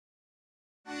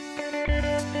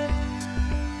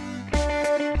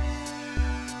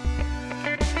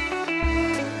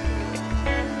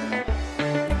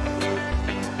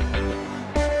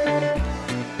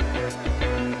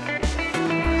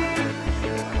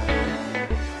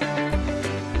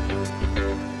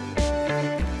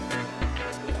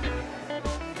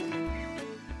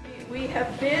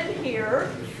together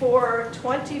for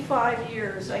 25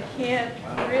 years. I can't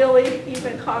really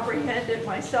even comprehend it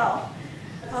myself.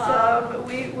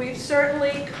 We've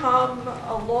certainly come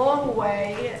a long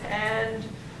way, and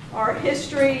our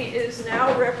history is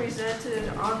now represented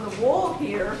on the wall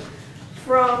here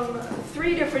from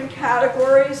 3 different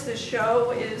categories. The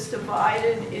show is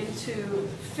divided into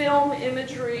film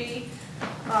imagery,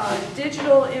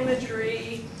 digital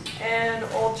imagery, and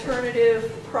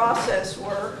alternative process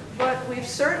work. But we've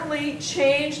certainly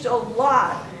changed a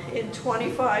lot in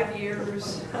 25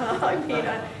 years.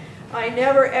 I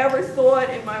never ever thought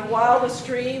in my wildest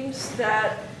dreams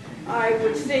that I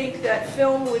would think that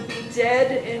film would be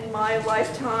dead in my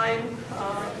lifetime.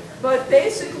 But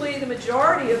basically the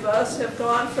majority of us have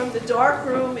gone from the dark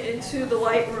room into the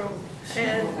light room.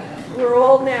 And we're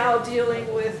all now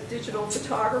dealing with digital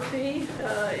photography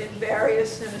in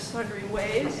various and sundry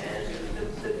ways. And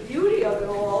the beauty of it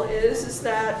all is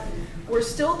that we're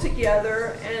still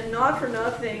together, and not for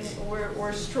nothing,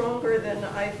 we're stronger than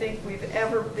I think we've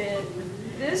ever been.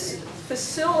 This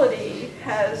facility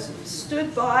has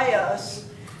stood by us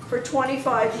for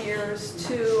 25 years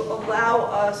to allow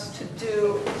us to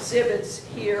do exhibits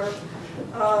here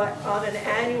on an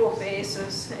annual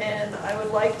basis, and I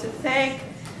would like to thank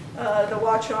the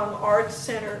Watchung Arts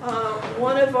Center.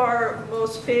 One of our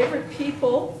most favorite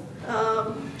people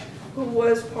who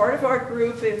was part of our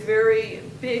group, a very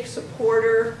big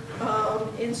supporter,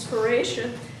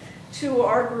 inspiration to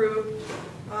our group,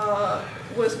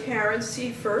 was Karen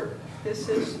Seifert. This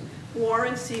is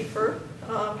Warren Seifert.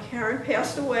 Karen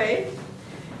passed away,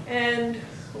 and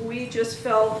we just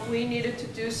felt we needed to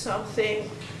do something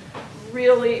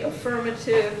really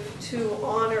affirmative to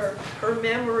honor her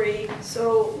memory.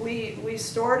 So we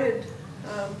started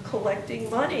collecting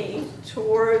money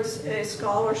towards a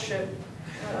scholarship.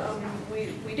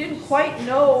 We didn't quite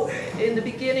know in the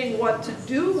beginning what to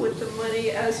do with the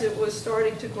money as it was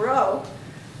starting to grow.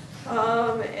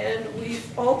 And we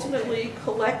ultimately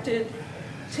collected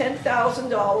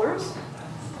 $10,000,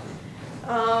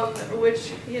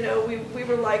 which, you know, we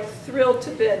were like thrilled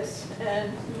to bits,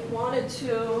 and we wanted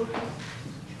to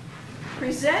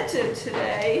present it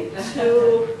today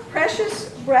to Precious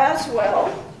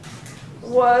Braswell.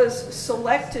 Was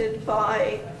selected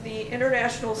by the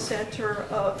International Center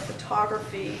of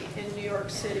Photography in New York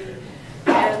City,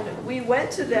 and we went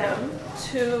to them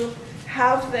to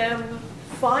have them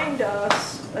find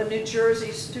us a New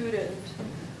Jersey student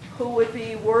who would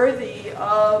be worthy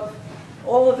of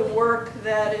all of the work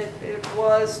that it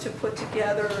was to put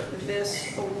together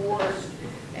this award.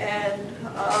 And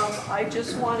I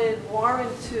just wanted Warren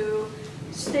to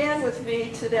stand with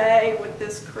me today with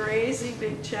this crazy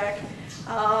big check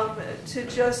to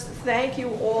just thank you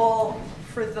all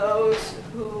for those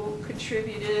who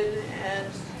contributed,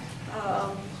 and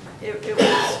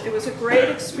it was a great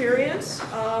experience.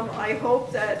 I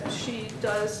hope that she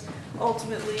does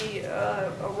ultimately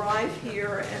arrive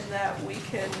here and that we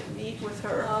can meet with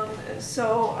her.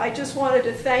 So I just wanted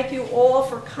to thank you all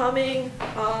for coming.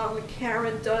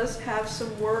 Karen does have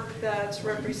some work that's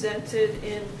represented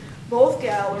in both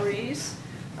galleries.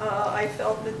 I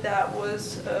felt that that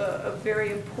was a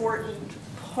very important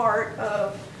part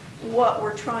of what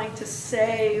we're trying to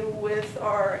say with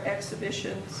our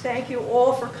exhibition. Thank you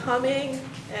all for coming,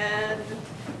 and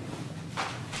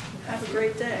have a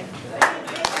great day.